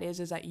what that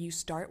is that you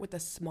start with a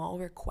small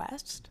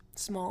request,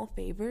 small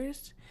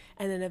favors,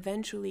 and then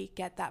eventually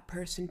get that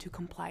person to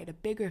comply to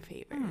bigger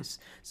favors.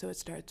 So it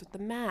starts with the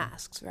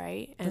masks,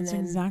 right? And that's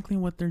exactly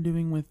what they're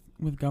doing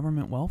with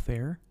government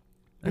welfare.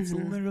 That's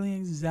literally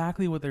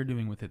exactly what they're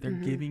doing with it. They're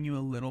giving you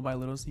a little by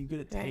little so you get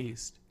a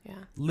taste. Yeah.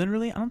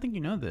 Literally, I don't think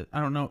you know that.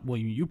 I don't know. Well,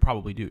 you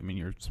probably do. I mean,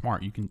 you're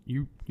smart.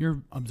 You're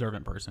an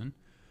observant person.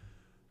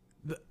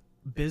 The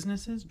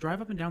businesses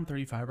drive up and down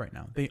 35 right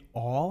now. They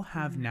all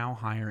have now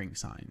hiring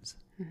signs.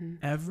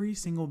 Every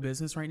single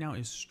business right now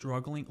is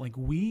struggling. Like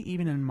we,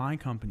 even in my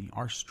company,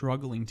 are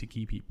struggling to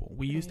keep people.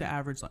 We used to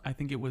average, I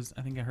think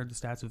I heard the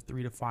stats of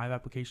 3 to 5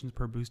 applications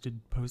per boosted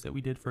post that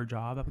we did for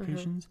job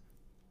applications.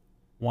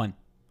 1.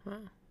 Wow.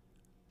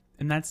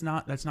 And that's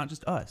not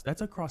just us.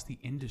 That's across the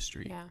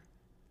industry. Yeah.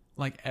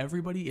 Like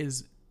everybody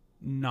is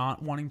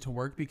not wanting to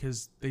work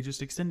because they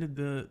just extended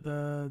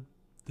the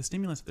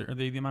stimulus or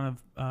the amount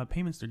of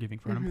payments they're giving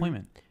for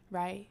unemployment.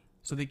 Right.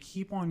 So they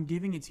keep on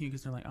giving it to you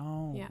because they're like,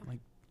 oh, like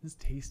just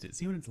taste it,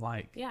 see what it's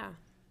like. Yeah.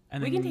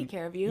 And we then, can take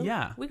care of you.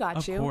 Yeah, we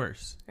got you. Of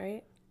course.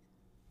 Right.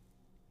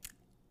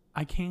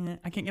 I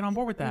can't get on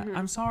board with that.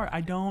 I'm sorry.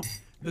 I don't.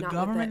 The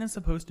government is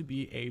supposed to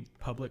be a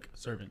public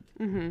servant.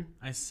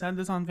 I said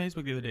this on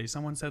Facebook the other day.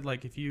 Someone said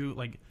like if you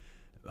like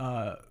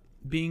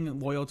being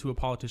loyal to a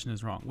politician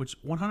is wrong,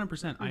 which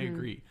 100% I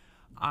agree.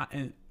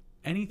 And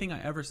anything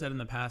I ever said in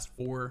the past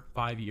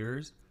 4-5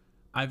 years,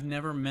 I've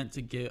never meant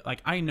to give.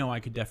 Like I know I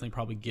could definitely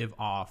probably give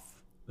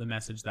off the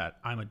message that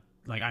I'm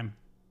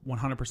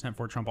 100%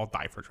 for Trump. I'll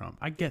die for Trump.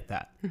 I get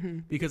that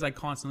because I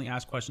constantly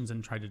ask questions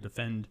and try to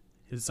defend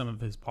some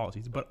of his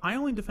policies. But I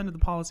only defended the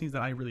policies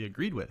that I really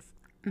agreed with.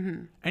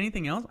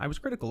 Anything else, I was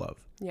critical of.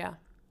 Yeah.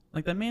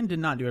 Like that man did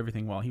not do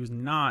everything well. He was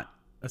not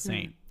a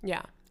saint.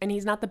 Yeah, and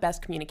he's not the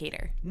best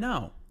communicator.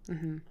 No.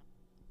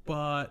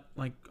 But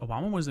like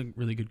Obama was a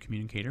really good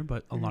communicator,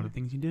 but a lot of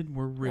things he did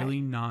were really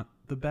not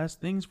the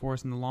best things for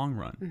us in the long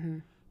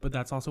run. But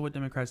that's also what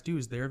Democrats do,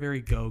 is they're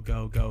very go,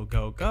 go, go,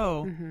 go,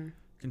 go.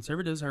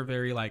 Conservatives are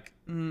very like,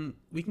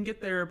 we can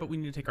get there, but we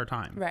need to take our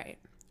time. Right.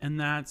 And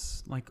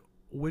that's like,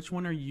 which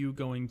one are you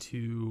going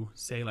to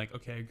say like,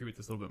 okay, I agree with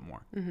this a little bit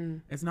more? Mm-hmm.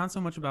 It's not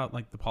so much about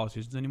like the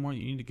politicians anymore.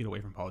 You need to get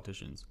away from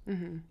politicians.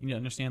 Mm-hmm. You need to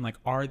understand, like,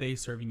 are they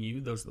serving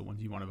you? Those are the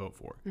ones you want to vote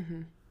for.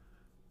 Mm-hmm.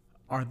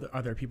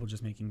 Are there people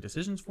just making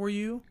decisions for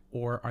you,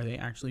 or are they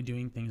actually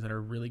doing things that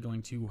are really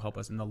going to help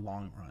us in the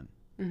long run?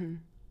 Mm-hmm.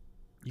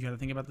 You got to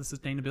think about the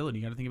sustainability.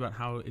 You got to think about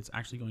how it's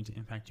actually going to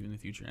impact you in the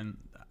future. And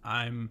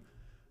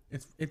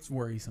it's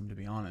worrisome, to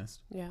be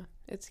honest. Yeah,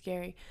 it's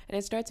scary. And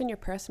it starts in your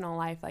personal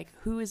life. Like,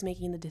 who is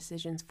making the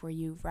decisions for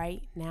you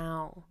right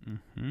now?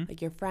 Mm-hmm.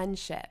 Like your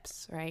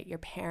friendships, right? Your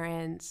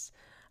parents,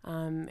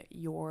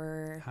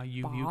 your How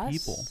you boss. view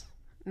people.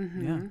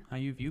 Mm-hmm. Yeah, how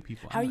you view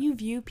people. How you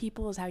view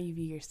people is how you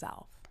view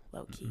yourself,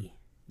 low key.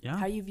 Yeah.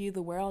 How you view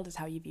the world is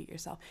how you view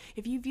yourself.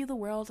 If you view the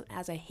world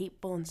as a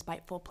hateful and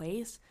spiteful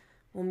place,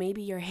 well,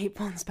 maybe you're a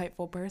hateful and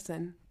spiteful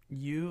person.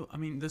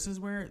 This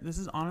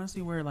is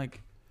honestly where,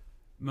 like,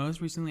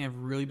 most recently I've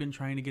really been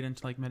trying to get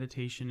into like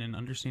meditation and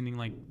understanding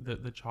like the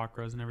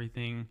chakras and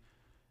everything,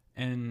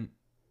 and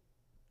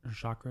or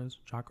chakras.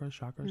 I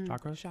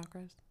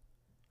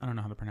don't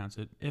know how to pronounce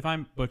it. If I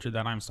butchered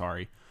that, I'm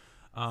sorry.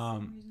 For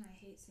some reason I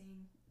hate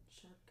saying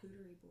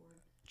charcuterie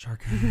board.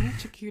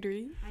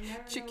 Charcuterie. I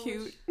never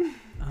Chacute.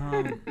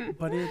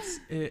 But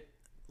it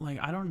like,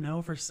 I don't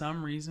know, for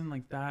some reason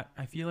like that,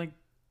 I feel like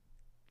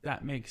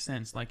that makes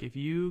sense. Like, if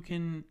you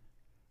can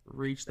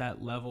reach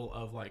that level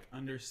of like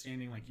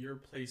understanding like your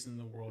place in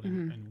the world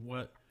and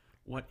what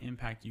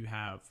impact you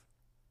have,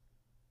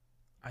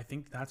 I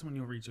think that's when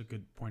you'll reach a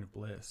good point of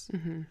bliss.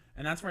 Mm-hmm.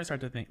 And that's where I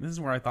start to think, this is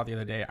where I thought the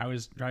other day, I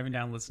was driving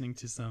down listening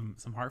to some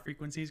heart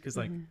frequencies, because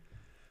like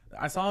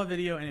I saw a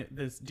video and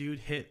this dude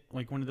hit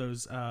like one of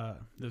those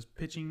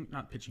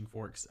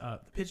pitchforks,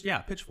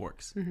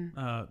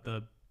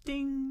 the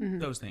ding,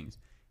 those things.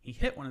 He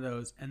hit one of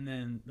those, and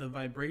then the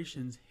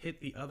vibrations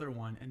hit the other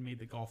one and made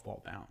the golf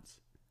ball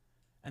bounce.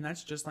 And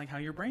that's just like how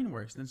your brain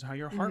works. That's how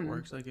your heart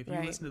works. Like, if you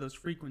listen to those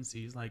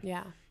frequencies, like,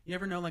 you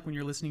ever know, like when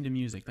you're listening to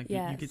music, like you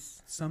get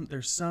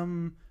there's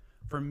some,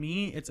 for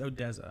me, it's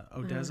Odessa.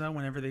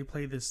 Whenever they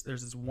play this,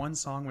 there's this one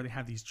song where they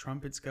have these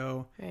trumpets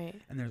go,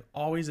 and there's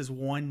always this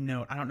one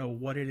note. I don't know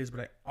what it is,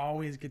 but I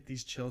always get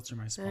these chills through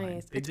my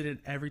spine. They did it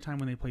every time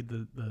when they played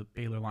the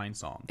Baylor Line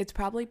song. It's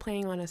probably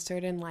playing on a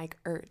certain like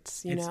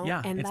hertz, you know?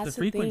 Yeah, and it's that's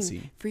the frequency.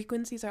 Thing.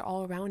 Frequencies are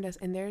all around us,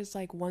 and there's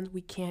like ones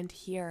we can't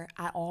hear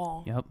at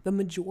all. Yep. The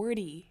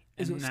majority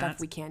is And stuff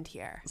we can't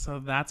hear. So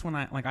that's when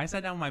I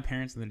sat down with my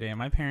parents the other day, and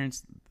my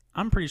parents,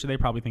 I'm pretty sure they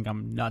probably think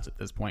I'm nuts at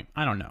this point.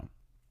 I don't know.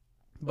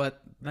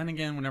 But then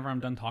again, whenever I'm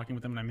done talking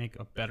with them and I make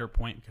a better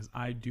point, because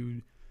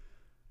I'm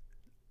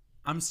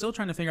still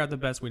trying to figure out the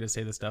best way to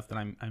say the stuff that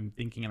I'm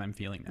thinking and I'm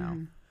feeling now.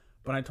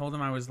 But I told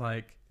them, I was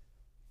like,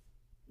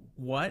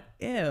 what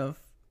if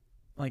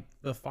like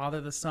the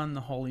Father, the Son,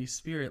 the Holy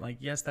Spirit, like,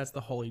 yes, that's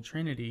the Holy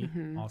Trinity,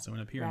 also in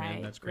a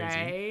pyramid. That's crazy.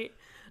 Right.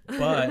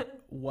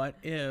 But what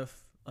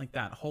if like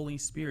that Holy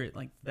Spirit,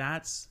 like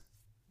that's,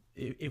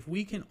 if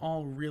we can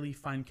all really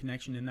find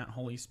connection in that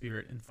Holy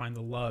Spirit and find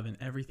the love and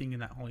everything in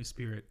that Holy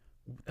Spirit,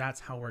 that's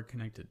how we're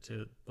connected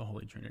to the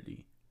Holy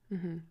Trinity.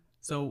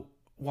 So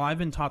while I've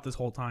been taught this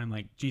whole time,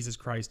 like Jesus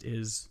Christ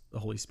is the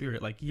Holy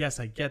Spirit, like, yes,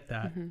 I get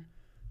that.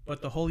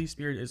 But the Holy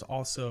Spirit is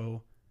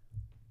also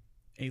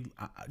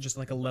just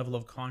like a level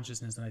of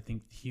consciousness that I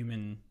think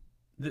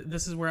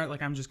this is where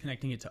like I'm just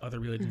connecting it to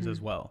other religions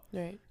as well.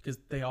 Right. Because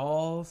they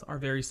all are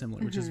very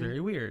similar, which is very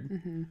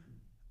weird.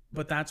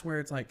 But that's where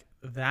it's like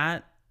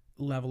that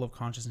level of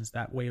consciousness,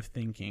 that way of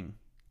thinking,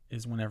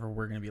 is whenever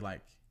we're going to be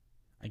like,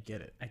 I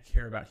get it. I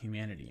care about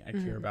humanity. I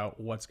care about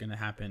what's going to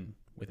happen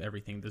with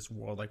everything, this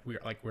world. Like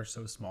we're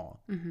so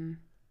small.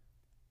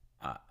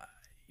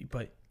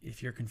 But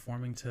if you're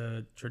conforming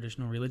to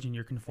traditional religion,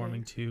 you're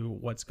conforming to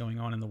what's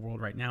going on in the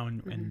world right now,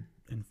 and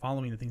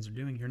following the things they're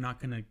doing, you're not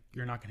gonna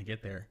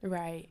get there.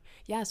 Right.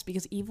 Yes,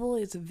 because evil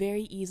is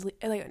very easily,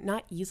 like,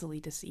 not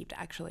easily deceived,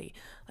 actually.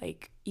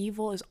 Like,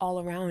 evil is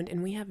all around,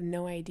 and we have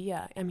no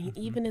idea. I mean,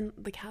 even in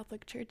the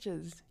Catholic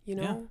churches, you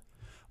know. Yeah.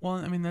 Well,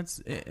 I mean,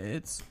 this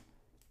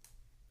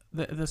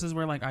is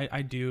where like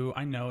I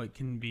know it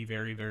can be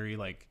very, very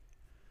like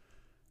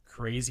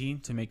crazy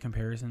to make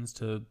comparisons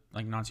to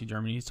like Nazi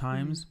Germany's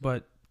times,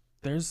 but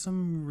there's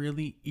some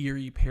really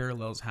eerie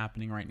parallels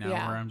happening right now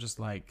where I'm just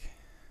like,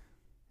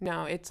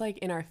 no, it's like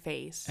in our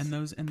face. And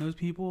those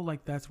people,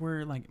 like, that's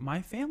where like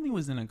my family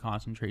was in a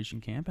concentration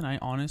camp, and I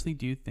honestly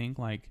do think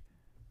like,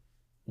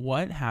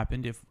 what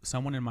happened if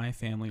someone in my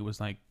family was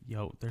like,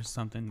 yo, there's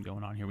something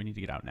going on here, we need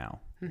to get out now.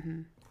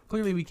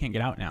 Clearly we can't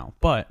get out now,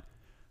 but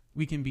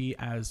we can be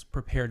as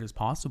prepared as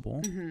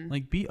possible.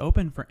 Like, be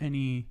open for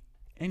any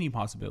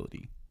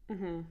possibility.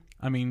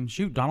 I mean,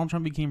 shoot, Donald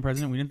Trump became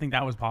president. We didn't think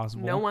that was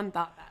possible. No one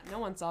thought that. No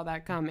one saw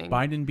that coming.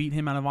 Biden beat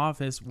him out of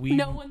office.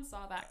 No one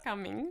saw that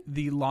coming.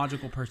 The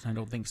logical person, I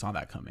don't think, saw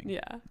that coming. Yeah.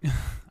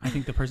 I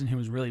think the person who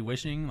was really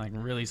wishing, like,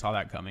 really saw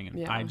that coming.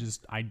 And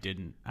I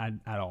didn't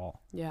at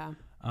all. Yeah.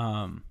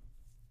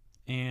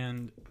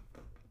 And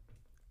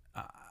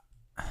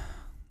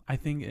I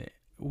think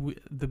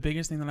the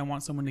biggest thing that I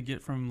want someone to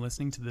get from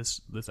listening to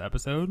this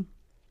episode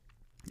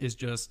is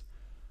just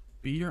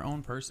be your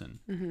own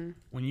person.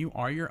 When you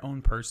are your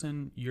own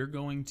person, you're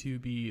going to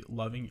be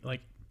loving.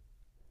 Like,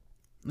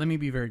 let me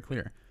be very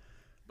clear.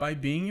 By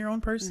being your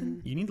own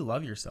person, you need to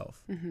love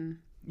yourself. You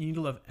need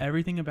to love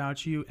everything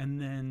about you. And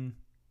then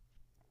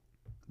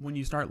when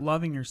you start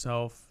loving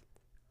yourself,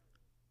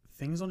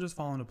 things will just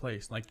fall into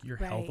place. Like your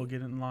health will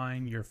get in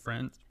line, your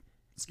friends,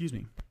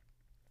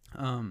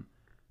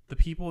 the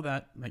people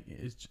that, like,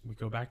 we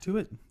go back to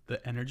it.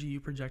 The energy you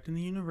project in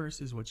the universe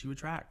is what you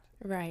attract.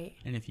 Right.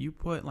 And if you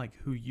put like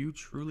who you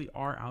truly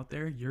are out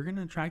there, you're going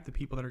to attract the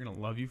people that are going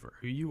to love you for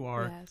who you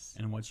are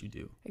and what you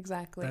do.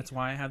 Exactly. That's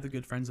why I have the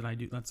good friends that I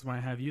do. That's why I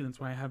have you. That's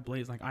why I have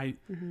Blaze. Like I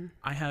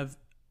have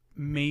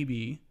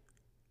maybe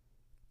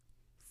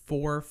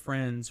 4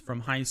 friends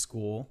from high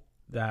school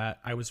that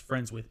I was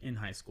friends with in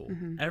high school.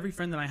 Every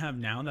friend that I have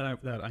now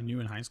that I knew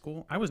in high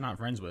school, I was not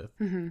friends with.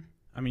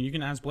 I mean, you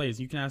can ask Blaze,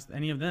 you can ask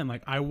any of them.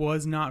 Like, I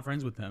was not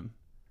friends with them.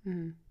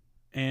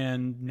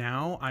 And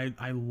now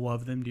I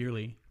love them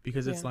dearly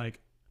because it's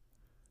like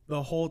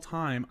the whole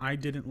time I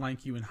didn't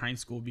like you in high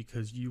school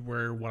because you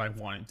were what I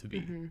wanted to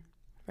be.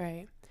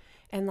 Right.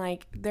 And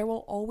like, there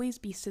will always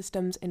be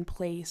systems in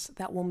place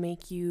that will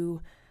make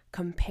you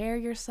compare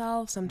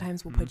yourself,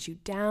 sometimes will put you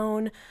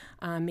down,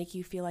 make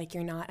you feel like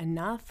you're not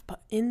enough.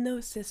 But in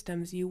those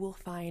systems, you will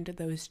find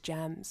those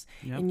gems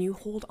and you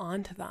hold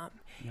on to them.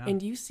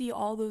 And you see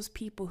all those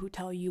people who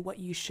tell you what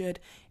you should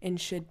and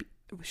should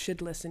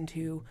listen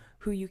to,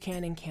 who you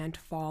can and can't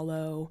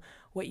follow,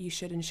 what you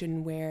should and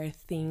shouldn't wear,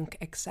 think,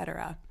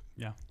 etc.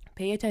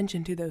 Pay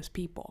attention to those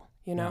people,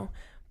 you know?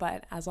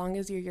 But as long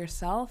as you're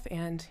yourself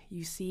and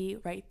you see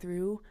right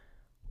through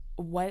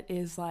what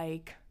is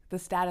like the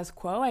status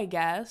quo, I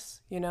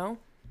guess, you know,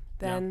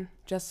 then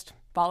just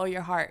follow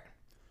your heart.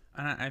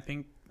 And I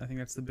think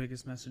that's the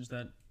biggest message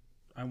that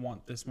I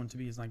want this one to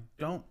be is like,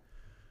 don't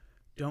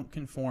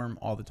conform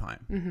all the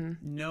time.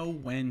 Know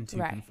when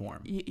to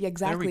conform.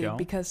 Exactly.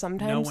 Because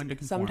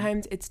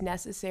sometimes it's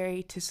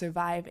necessary to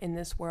survive in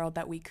this world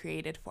that we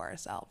created for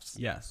ourselves.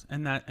 Yes.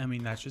 And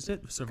that's just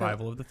it.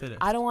 Survival of the fittest.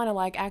 I don't want to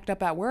like act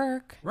up at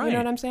work. Right. You know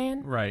what I'm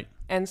saying? Right.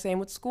 And same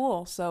with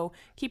school. So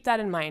keep that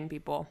in mind,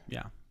 people.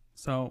 Yeah.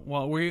 So,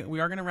 well, we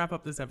are going to wrap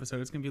up this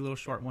episode. It's going to be a little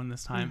short one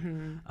this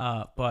time.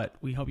 But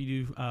we hope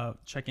you do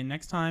check in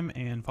next time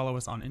and follow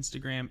us on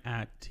Instagram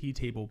at Tea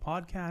Table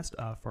Podcast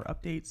for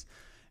updates.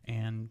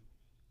 And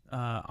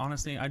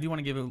honestly, I do want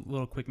to give a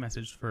little quick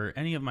message for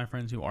any of my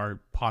friends who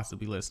are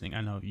possibly listening. I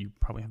know you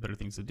probably have better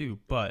things to do,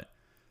 but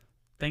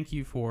thank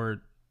you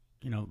for,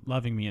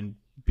 loving me and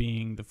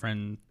being the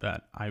friend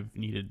that I've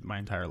needed my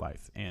entire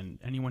life. And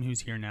anyone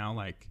who's here now,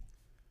 like,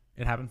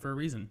 it happened for a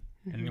reason.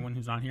 And anyone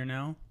who's not here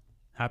now,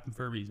 happened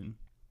for a reason.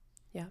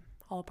 Yeah,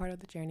 all a part of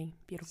the journey.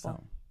 Beautiful.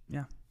 So,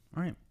 yeah.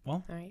 All right.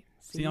 Well,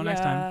 see y'all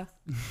next time.